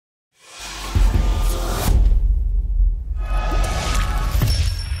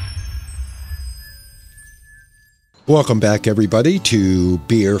Welcome back, everybody, to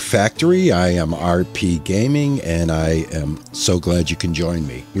Beer Factory. I am RP Gaming, and I am so glad you can join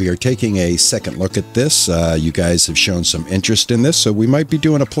me. We are taking a second look at this. You guys have shown some interest in this, so we might be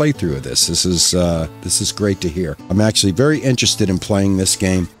doing a playthrough of this. This is great to hear. I'm actually very interested in playing this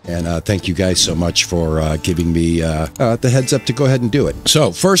game, and thank you guys so much for giving me the heads up to go ahead and do it.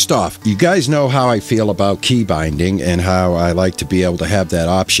 So, first off, you guys know how I feel about key binding and how I like to be able to have that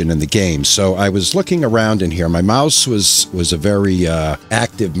option in the game. So I was looking around in here. My mouse was a very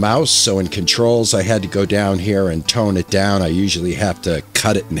active mouse, so in controls I had to go down here and tone it down. I usually have to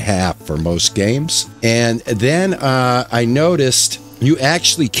cut it in half for most games. And then I noticed you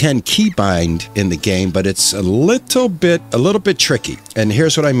actually can keybind in the game, but it's a little bit tricky. And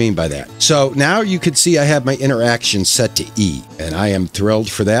here's what I mean by that. So now you can see I have my interaction set to E, and I am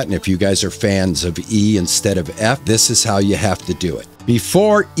thrilled for that. And if you guys are fans of E instead of F, this is how you have to do it.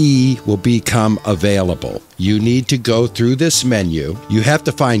 Before E will become available, you need to go through this menu. You have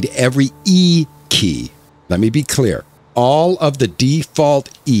to find every E key. Let me be clear. All of the default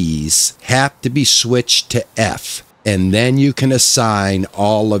E's have to be switched to F, and then you can assign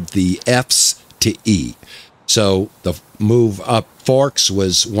all of the F's to E. So the move up forks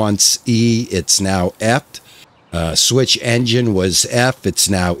was once E, it's now F. Switch engine was F, it's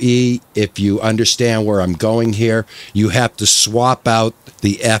now E. If you understand where I'm going here, you have to swap out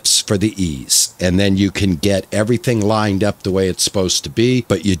the F's for the E's, and then you can get everything lined up the way it's supposed to be,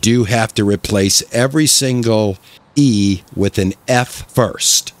 but you do have to replace every single E with an F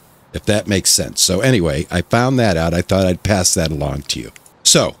first, if that makes sense. So anyway, I found that out. I thought I'd pass that along to you.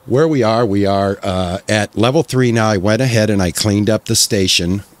 So where we are at level 3 now. I went ahead and I cleaned up the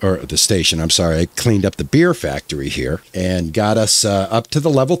station, I cleaned up the beer factory here and got us up to the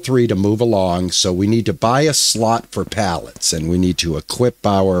level 3 to move along. So we need to buy a slot for pallets, and we need to equip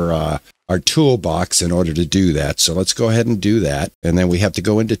our toolbox in order to do that. So let's go ahead and do that. And then we have to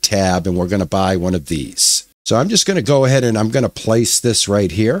go into tab, and we're going to buy one of these. So I'm just going to go ahead and I'm going to place this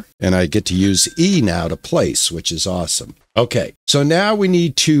right here, and I get to use E now to place, which is awesome. Okay, so now we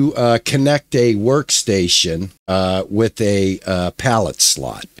need to connect a workstation with a pallet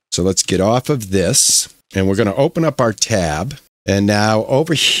slot. So let's get off of this, and we're going to open up our tab. And now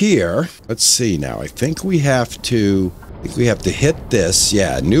over here, let's see now, I think we have to hit this.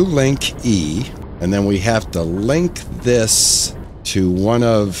 Yeah, new link E, and then we have to link this to one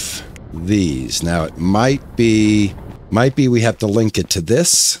of these. Now it might be we have to link it to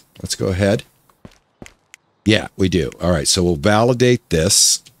this. Let's go ahead. Yeah, we do. All right, so we'll validate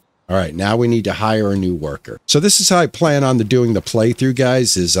this. All right, now we need to hire a new worker. So this is how I plan on doing the playthrough,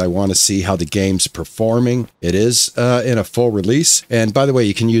 guys, is I want to see how the game's performing. It is in a full release. And by the way,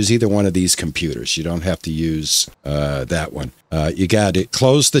 you can use either one of these computers. You don't have to use that one. You got to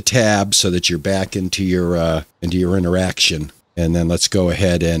close the tab so that you're back into your interaction. And then let's go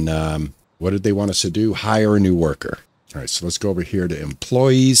ahead and, what did they want us to do? Hire a new worker. All right, so let's go over here to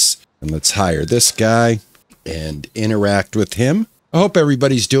employees, and let's hire this guy and interact with him. I hope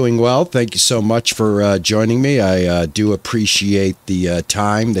everybody's doing well. Thank you so much for joining me. I do appreciate the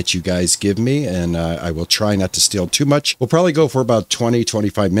time that you guys give me, and I will try not to steal too much. We'll probably go for about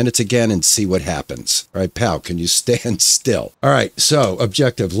 20-25 minutes again and see what happens. All right, pal, can you stand still? All right, so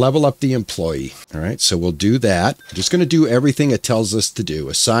objective, level up the employee. All right, so we'll do that. I'm just going to do everything it tells us to do.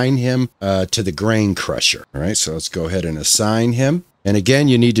 Assign him to the grain crusher. All right, so let's go ahead and assign him. And again,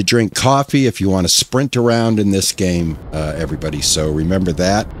 you need to drink coffee if you want to sprint around in this game, everybody. So remember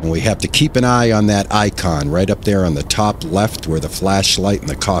that. And we have to keep an eye on that icon right up there on the top left where the flashlight and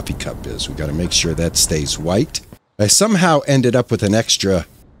the coffee cup is. We got to make sure that stays white. I somehow ended up with an extra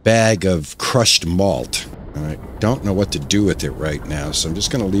bag of crushed malt. And I don't know what to do with it right now, so I'm just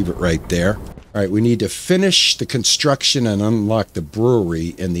going to leave it right there. All right, we need to finish the construction and unlock the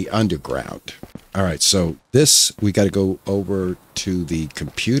brewery in the underground. All right, so this, we got to go over to the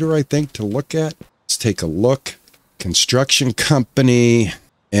computer, I think, to look at. Let's take a look. Construction company,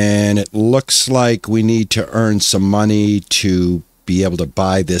 and it looks like we need to earn some money to be able to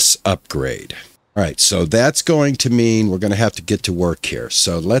buy this upgrade. All right, so that's going to mean we're going to have to get to work here.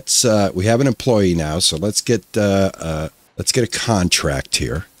 So let's, we have an employee now, so let's get a contract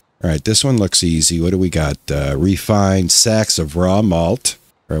here. All right, this one looks easy. What do we got? Refined sacks of raw malt.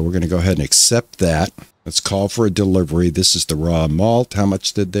 All right, we're going to go ahead and accept that. Let's call for a delivery. This is the raw malt. How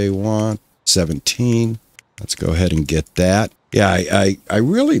much did they want? 17. Let's go ahead and get that. Yeah, I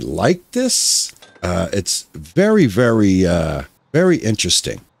really like this. It's very, very, very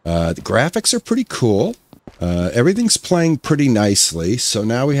interesting. The graphics are pretty cool. Everything's playing pretty nicely. So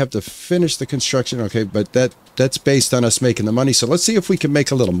now we have to finish the construction. Okay, but that's based on us making the money. So let's see if we can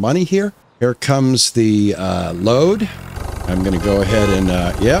make a little money here. Here comes the load. I'm going to go ahead and,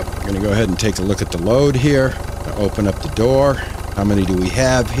 yep, I'm going to go ahead and take a look at the load here. Open up the door. How many do we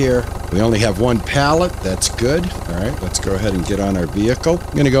have here? We only have one pallet. That's good. All right, let's go ahead and get on our vehicle.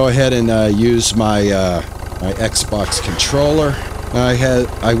 I'm going to go ahead and use my my Xbox controller.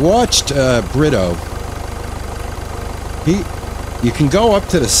 I watched Brito. You can go up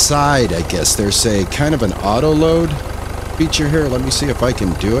to the side, I guess. There's a kind of an auto load feature here. Let me see if I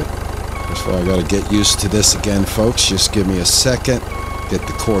can do it. First of all, I got to get used to this again, folks. Just give me a second. Get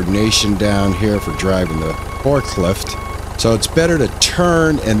the coordination down here for driving the forklift. So it's better to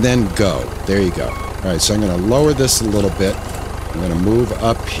turn and then go. There you go. All right, so I'm going to lower this a little bit. I'm going to move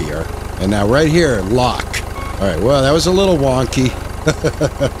up here. And now right here, lock. All right, well, that was a little wonky.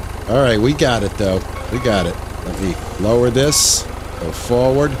 All right, we got it, though. We got it. Let me lower this, go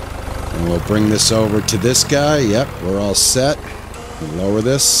forward, and we'll bring this over to this guy. Yep, we're all set. Lower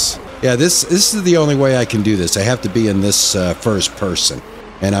this. Yeah, this is the only way I can do this. I have to be in this first person.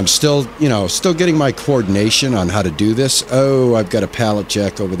 And I'm still, still getting my coordination on how to do this. Oh, I've got a pallet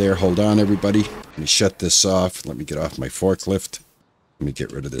jack over there. Hold on, everybody. Let me shut this off. Let me get off my forklift. Let me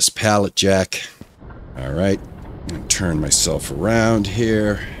get rid of this pallet jack. All right. I'm going to turn myself around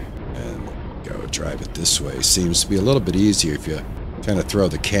here and go drive it this way. Seems to be a little bit easier if you kind of throw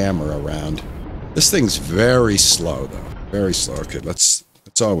the camera around. This thing's very slow, though. Very slow. Okay, that's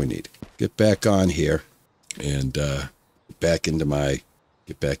all we need. Get back on here and get back into my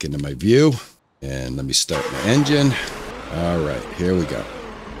view, and let me start my engine. All right, here we go.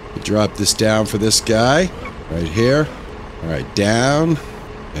 Drop this down for this guy right here. All right, down,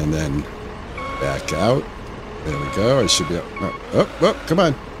 and then back out. There we go. I should be up. Oh, come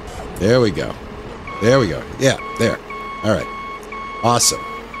on. There we go. There we go. Yeah, there. All right. Awesome.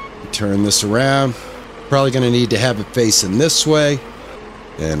 Turn this around. Probably going to need to have it facing this way,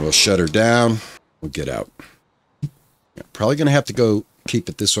 and we'll shut her down. We'll get out. Yeah, probably going to have to go keep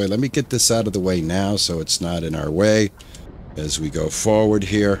it this way. Let me get this out of the way now so it's not in our way as we go forward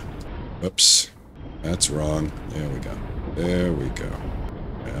here. Oops, that's wrong. There we go. There we go.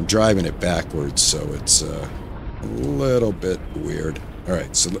 I'm driving it backwards, so it's a little bit weird. All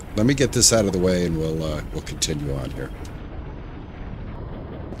right, so let me get this out of the way, and we'll continue on here.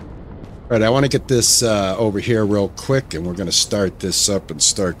 All right, I want to get this over here real quick, and we're going to start this up and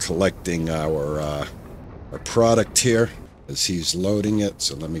start collecting our product here as he's loading it.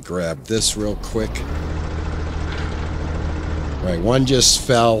 So let me grab this real quick. All right, one just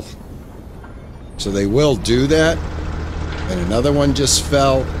fell. So they will do that. And another one just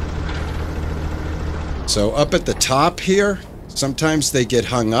fell. So up at the top here, sometimes they get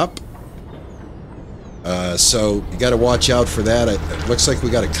hung up. So you got to watch out for that. It looks like we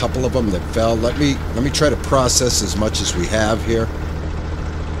got a couple of them that fell. Let me try to process as much as we have here.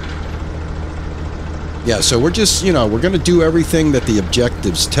 Yeah, so we're just, we're going to do everything that the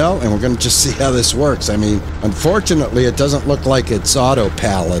objectives tell, and we're going to just see how this works. I mean, unfortunately, it doesn't look like it's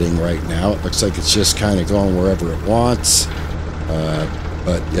auto-palleting right now. It looks like it's just kind of going wherever it wants.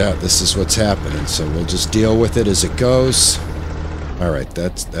 But, yeah, this is what's happening. So we'll just deal with it as it goes. All right,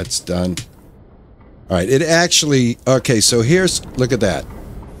 that's done. All right, it actually... Okay, so look at that.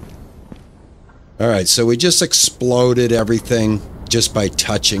 All right, so we just exploded everything just by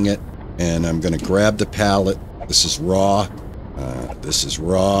touching it. And I'm going to grab the pallet. This is raw. This is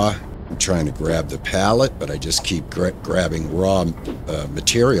raw. I'm trying to grab the pallet, but I just keep grabbing raw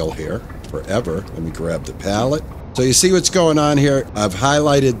material here forever. Let me grab the pallet. So you see what's going on here? I've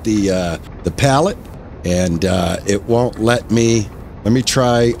highlighted the pallet, and it won't let me. Let me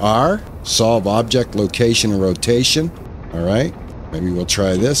try R. Solve object location and rotation. All right. Maybe we'll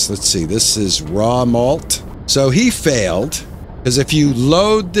try this. Let's see. This is raw malt. So he failed. Because if you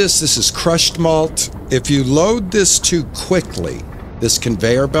load this is crushed malt. If you load this too quickly, this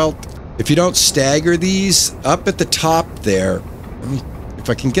conveyor belt, if you don't stagger these up at the top there, if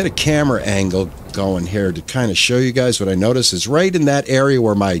I can get a camera angle going here to kind of show you guys what I notice is right in that area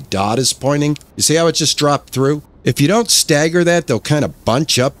where my dot is pointing. You see how it just dropped through? If you don't stagger that, they'll kind of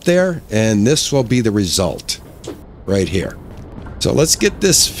bunch up there, and this will be the result right here. So let's get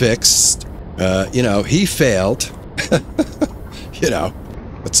this fixed. He failed.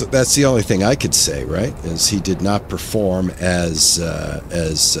 That's the only thing I could say, right? Is he did not perform as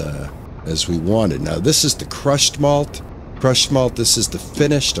we wanted. Now this is the crushed malt. Crushed malt. This is the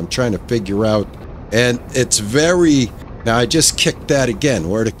finished. I'm trying to figure out, and it's very. Now I just kicked that again.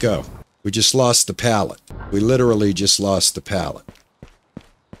 Where'd it go? We just lost the pallet. We literally just lost the pallet.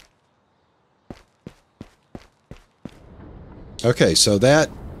 Okay, so that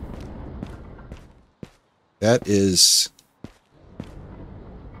is.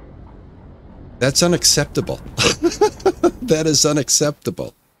 That's unacceptable. That is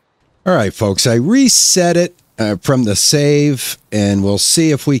unacceptable. All right, folks, I reset it from the save, and we'll see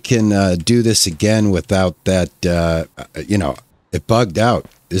if we can do this again without that, you know, it bugged out.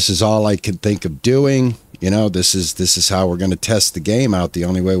 This is all I can think of doing. You know, this is how we're going to test the game out. The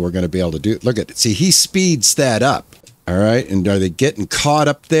only way we're going to be able to do it. Look at it. See, he speeds that up. All right, and are they getting caught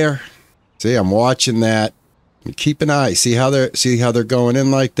up there? See, I'm watching that. Keep an eye. See how they're going in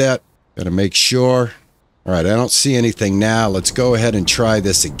like that? Got to make sure. All right, I don't see anything now. Let's go ahead and try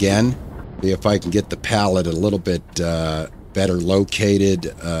this again. See if I can get the pallet a little bit better located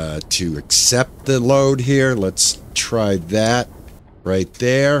to accept the load here. Let's try that right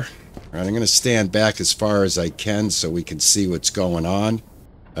there. All right, I'm going to stand back as far as I can so we can see what's going on.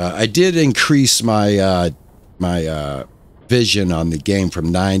 I did increase my my vision on the game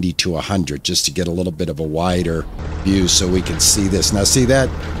from 90 to 100 just to get a little bit of a wider view so we can see this. Now see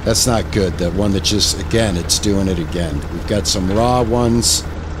that's not good. That one that just, again, it's doing it again. We've got some raw ones.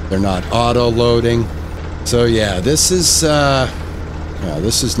 They're not auto loading. So yeah, this is not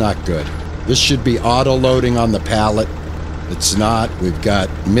good. This should be auto loading on the pallet. It's not. We've got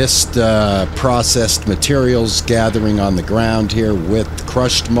missed processed materials gathering on the ground here with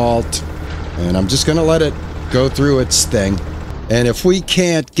crushed malt. And I'm just going to let it go through its thing. And if we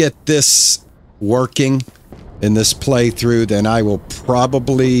can't get this working in this playthrough, then I will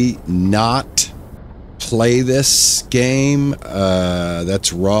probably not play this game.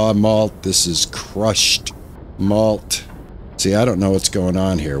 That's raw malt. This is crushed malt. See, I don't know what's going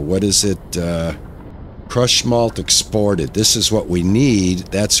on here. What is it? Crushed malt exported. This is what we need.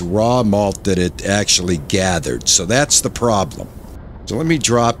 That's raw malt that it actually gathered. So that's the problem. So let me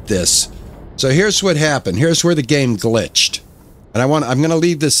drop this. So here's what happened. Here's where the game glitched. And I'm going to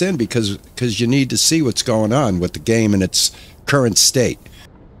leave this in because you need to see what's going on with the game in its current state.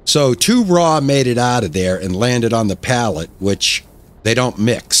 So 2 raw made it out of there and landed on the pallet, which they don't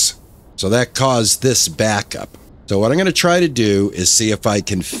mix. So that caused this backup. So what I'm going to try to do is see if I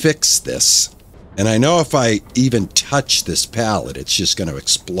can fix this. And I know if I even touch this pallet, it's just going to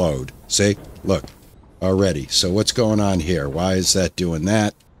explode. See? Look. Already. So what's going on here? Why is that doing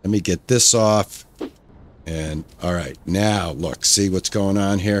that? Let me get this off. And all right, now look, see what's going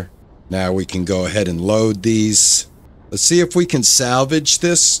on here? Now we can go ahead and load these. Let's see if we can salvage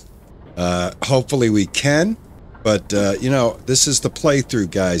this. Hopefully we can. But you know, this is the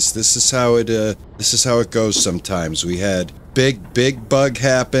playthrough, guys. This is how it goes sometimes. We had big bug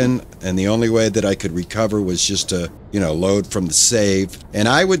happen, and the only way that I could recover was just to, you know, load from the save. And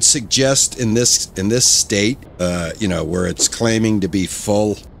I would suggest in this state, you know, where it's claiming to be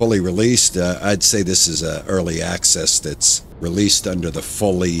fully released, I'd say this is early access that's released under the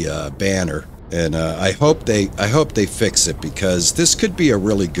fully banner. And I hope they fix it, because this could be a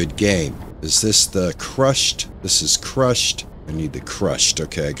really good game. Is this the crushed? This is crushed. I need the crushed.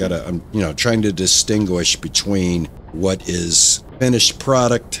 Okay, I'm you know, trying to distinguish between what is finished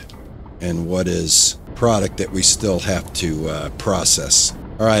product and what is product that we still have to process.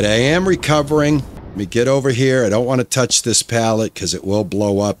 All right, I am recovering. Let me get over here. I don't want to touch this pallet because it will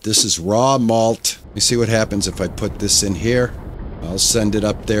blow up. This is raw malt. Let me see what happens if I put this in here. I'll send it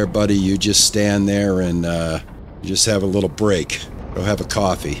up there, buddy. You just stand there and you just have a little break. Go have a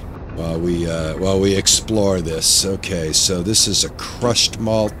coffee while we explore this. Okay, so this is a crushed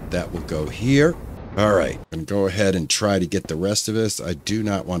malt. That will go here. All right, I'm going to go ahead and try to get the rest of this. I do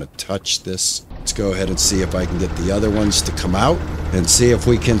not want to touch this. Let's go ahead and see if I can get the other ones to come out and see if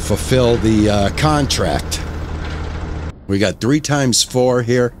we can fulfill the contract. We got 3 times 4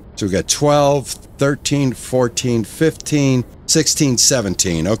 here. So we got 12, 13, 14, 15, 16,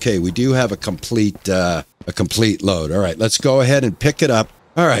 17. Okay, we do have a complete load. All right, let's go ahead and pick it up.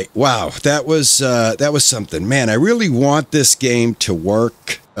 All right, wow, that was something. Man, I really want this game to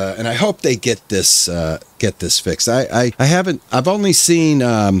work. And I hope they get this fixed. I've only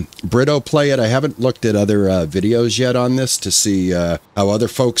seen Brito play it. I haven't looked at other videos yet on this to see how other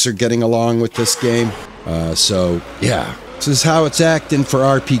folks are getting along with this game. So yeah, this is how it's acting for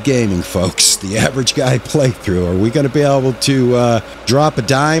RP Gaming, folks. The average guy playthrough. Are we going to be able to drop a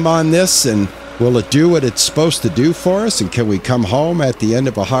dime on this, and will it do what it's supposed to do for us? And can we come home at the end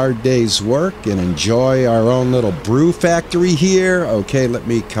of a hard day's work and enjoy our own little brew factory here? Okay, let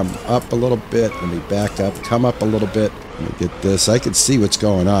me come up a little bit. Let me back up, come up a little bit. Let me get this. I can see what's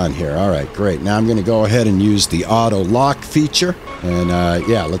going on here. All right, great. Now I'm going to go ahead and use the auto lock feature. And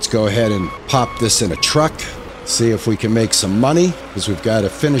yeah, let's go ahead and pop this in a truck. See if we can make some money, because we've got to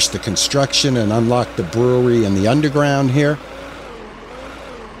finish the construction and unlock the brewery and the underground here.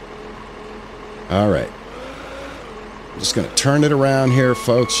 All right. I'm just going to turn it around here,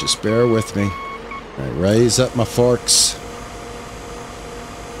 folks. Just bear with me. All right, raise up my forks.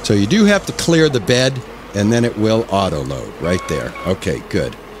 So you do have to clear the bed, and then it will auto-load right there. Okay,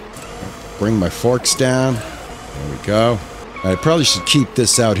 good. Bring my forks down. There we go. I probably should keep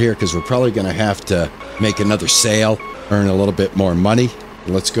this out here because we're probably going to have to make another sale, earn a little bit more money.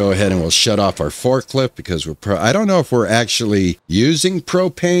 Let's go ahead and we'll shut off our forklift because I don't know if we're actually using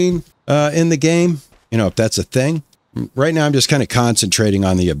propane in the game, you know, if that's a thing. Right now I'm just kind of concentrating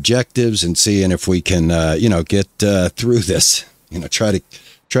on the objectives and seeing if we can, you know, get through this, you know, try to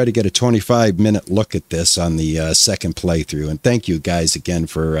get a 25-minute look at this on the second playthrough. And thank you guys again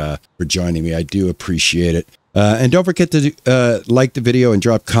for joining me. I do appreciate it. And don't forget to like the video and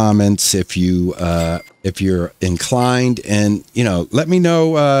drop comments if you're inclined, and you know, let me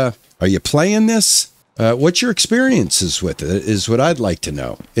know, are you playing this? What's your experiences with it is what I'd like to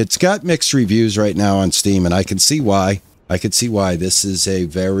know. It's got mixed reviews right now on Steam, and I can see why. This is a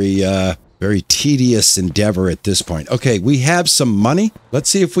very tedious endeavor at this point. Okay, we have some money. Let's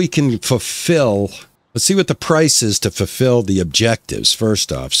see if we can let's see what the price is to fulfill the objectives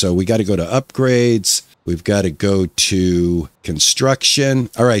first off. So we got to go to upgrades. We've got to go to construction.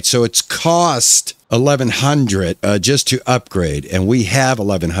 All right, so it's cost 1,100 just to upgrade, and we have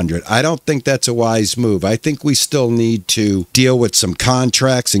 1,100. I don't think that's a wise move. I think we still need to deal with some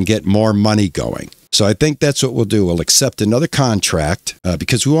contracts and get more money going. So I think that's what we'll do. We'll accept another contract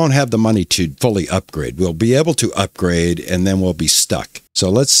because we won't have the money to fully upgrade. We'll be able to upgrade, and then we'll be stuck. So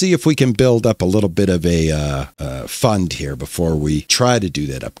let's see if we can build up a little bit of a fund here before we try to do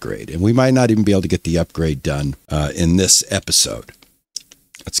that upgrade. And we might not even be able to get the upgrade done in this episode.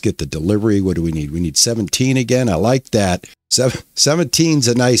 Let's get the delivery. What do we need? We need 17 again. I like that. 17's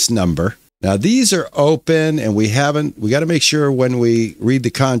a nice number. Now these are open, and we got to make sure when we read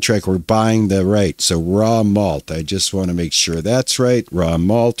the contract, we're buying the right. So raw malt, I just want to make sure that's right. Raw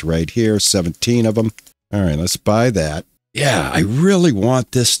malt right here, 17 of them. All right, let's buy that. Yeah, I really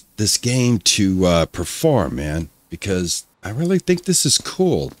want this game to perform, man, because I really think this is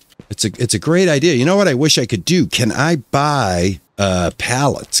cool. It's a great idea. You know what I wish I could do? Can I buy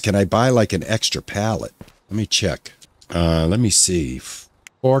pallets? Can I buy like an extra pallet? Let me check. Let me see.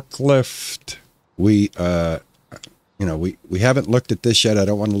 Forklift. We haven't looked at this yet. I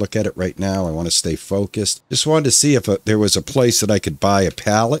don't want to look at it right now. I want to stay focused. Just wanted to see if there was a place that I could buy a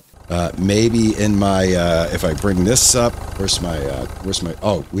pallet. Maybe in my, if I bring this up, where's my,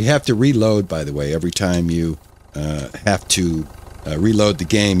 oh, we have to reload, by the way. Every time you have to reload the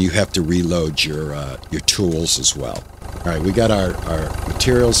game, you have to reload your tools as well. All right, we got our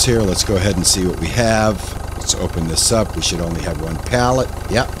materials here. Let's go ahead and see what we have. Let's open this up. We should only have one pallet.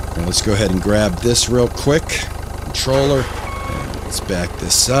 Yep. And let's go ahead and grab this real quick. Controller. And let's back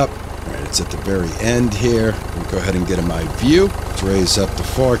this up. All right, it's at the very end here. We'll go ahead and get in my view. Let's raise up the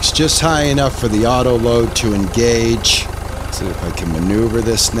forks just high enough for the auto load to engage. Let's see if I can maneuver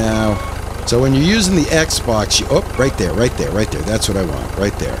this now. So when you're using the Xbox, right there. That's what I want,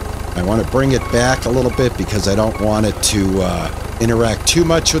 right there. I want to bring it back a little bit because I don't want it to interact too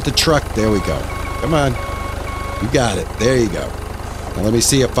much with the truck. There we go. Come on. You got it. There you go. Now let me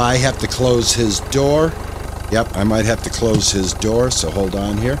see if I have to close his door. Yep, I might have to close his door, so hold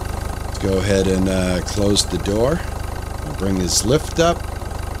on here. Let's go ahead and close the door. I'll bring his lift up.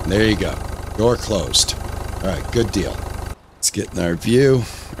 There you go. Door closed. All right, good deal. Let's get in our view.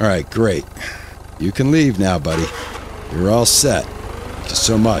 All right, great. You can leave now, buddy. You're all set. Thank you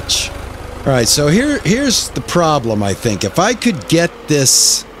so much. All right, so here's the problem, I think. If I could get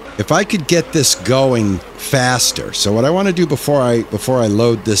this going faster. So what I want to do before I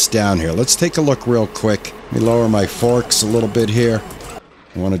load this down here, let's take a look real quick. Let me lower my forks a little bit here.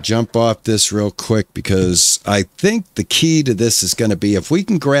 I want to jump off this real quick because I think the key to this is going to be if we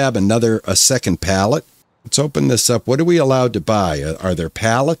can grab a second pallet. Let's open this up. What are we allowed to buy? Are there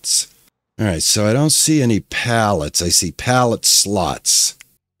pallets? All right, so I don't see any pallets. I see pallet slots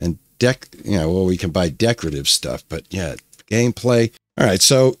and we can buy decorative stuff, but yeah, gameplay. All right,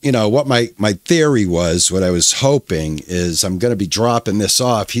 so, what my theory was, what I was hoping is I'm going to be dropping this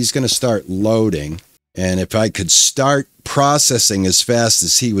off. He's going to start loading. And if I could start processing as fast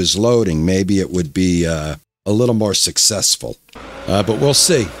as he was loading, maybe it would be a little more successful. But we'll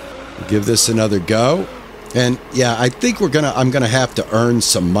see. We'll give this another go. And yeah, I think I'm going to have to earn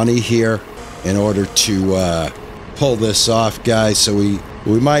some money here in order to pull this off, guys. So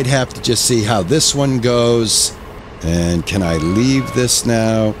we might have to just see how this one goes. And can I leave this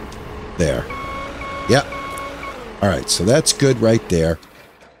now? There. Yep. All right, so that's good right there.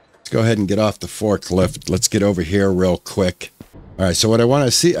 Let's go ahead and get off the forklift. Let's get over here real quick. All right, so what I want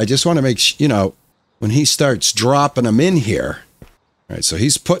to see, I just want to make sure, when he starts dropping them in here. All right, so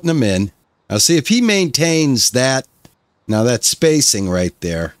he's putting them in. Now see if he maintains that. Now that spacing right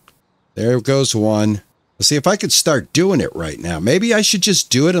there. There goes one. Let's see if I could start doing it right now. Maybe I should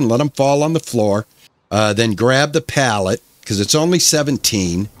just do it and let them fall on the floor. Then grab the pallet, because it's only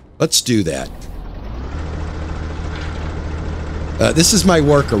 17. Let's do that. This is my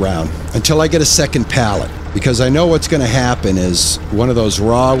workaround until I get a second pallet, because I know what's going to happen is one of those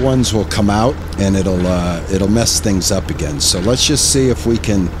raw ones will come out and it'll mess things up again. So let's just see if we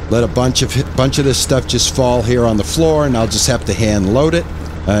can let a bunch of this stuff just fall here on the floor, and I'll just have to hand load it.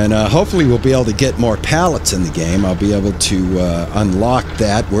 And hopefully we'll be able to get more pallets in the game. I'll be able to unlock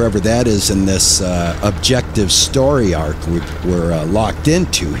that wherever that is in this objective story arc we're locked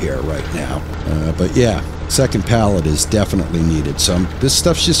into here right now. But yeah, second pallet is definitely needed. So this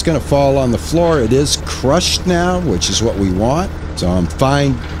stuff's just going to fall on the floor. It is crushed now, which is what we want. So I'm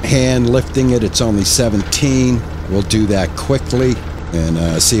fine hand lifting it. It's only 17. We'll do that quickly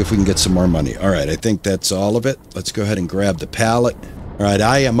and see if we can get some more money. All right, I think that's all of it. Let's go ahead and grab the pallet. All right,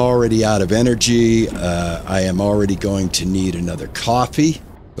 I am already out of energy. I am already going to need another coffee.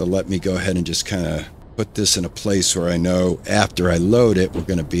 So let me go ahead and just kind of put this in a place where I know after I load it, we're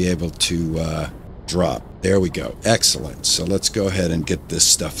going to be able to drop. There we go. Excellent. So let's go ahead and get this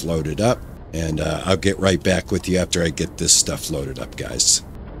stuff loaded up. And I'll get right back with you after I get this stuff loaded up, guys.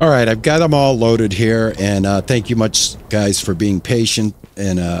 All right, I've got them all loaded here. And thank you much, guys, for being patient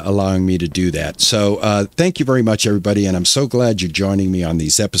and allowing me to do that. So thank you very much, everybody, and I'm so glad you're joining me on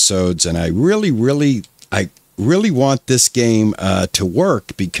these episodes. And I really want this game to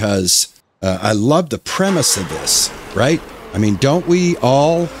work, because I love the premise of this, right? I mean, don't we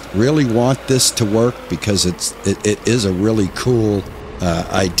all really want this to work? Because it is a really cool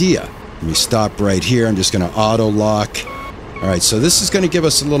idea. Let me stop right here. I'm just going to auto lock. All right, so this is going to give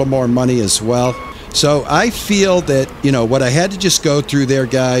us a little more money as well. So I feel that, you know, what I had to just go through there,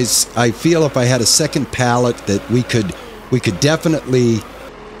 guys, I feel if I had a second pallet that we could definitely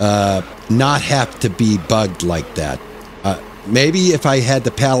not have to be bugged like that. Maybe if I had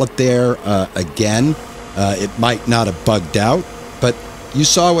the pallet there again, it might not have bugged out. But you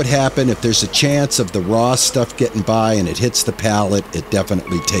saw what happened. If there's a chance of the raw stuff getting by and it hits the pallet, it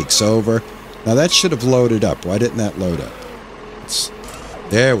definitely takes over. Now that should have loaded up. Why didn't that load up?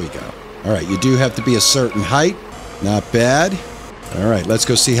 There we go. All right, you do have to be a certain height. Not bad. All right, let's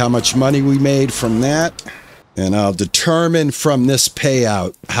go see how much money we made from that. And I'll determine from this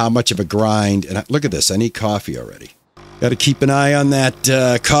payout how much of a grind. And look at this, I need coffee already. Got to keep an eye on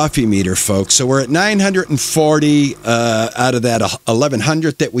that coffee meter, folks. So we're at 940 out of that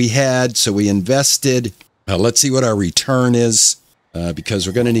 1,100 that we had. So we invested. Let's see what our return is, because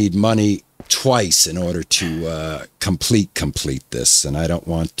we're going to need money twice in order to complete this, and I don't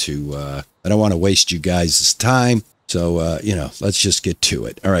want to waste you guys' time. So you know, let's just get to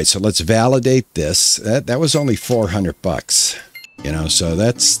it. All right, so let's validate this. That was only $400, you know, so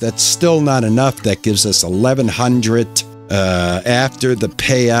that's still not enough. That gives us 1,100 after the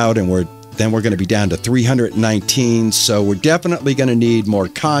payout, and then we're going to be down to 319. So we're definitely going to need more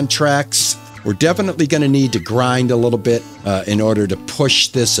contracts. We're definitely going to need to grind a little bit in order to push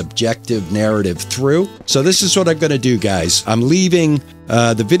this objective narrative through. So this is what I'm going to do, guys. I'm leaving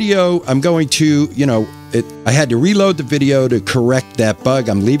the video. I'm going to, you know, I had to reload the video to correct that bug.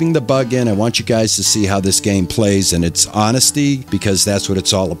 I'm leaving the bug in. I want you guys to see how this game plays and its honesty, because that's what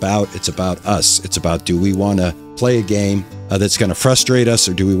it's all about. It's about us. It's about, do we want to play a game that's going to frustrate us,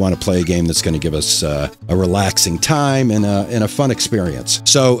 or do we want to play a game that's going to give us a relaxing time and a fun experience?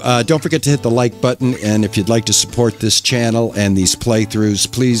 So don't forget to hit the like button, and if you'd like to support this channel and these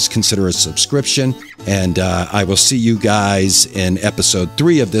playthroughs, please consider a subscription. And I will see you guys in episode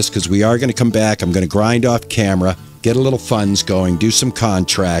 3 of this, because we are going to come back. I'm going to grind off camera, get a little funds going, do some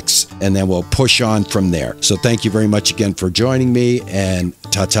contracts, and then we'll push on from there. So thank you very much again for joining me, and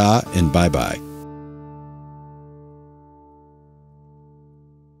ta-ta and bye-bye.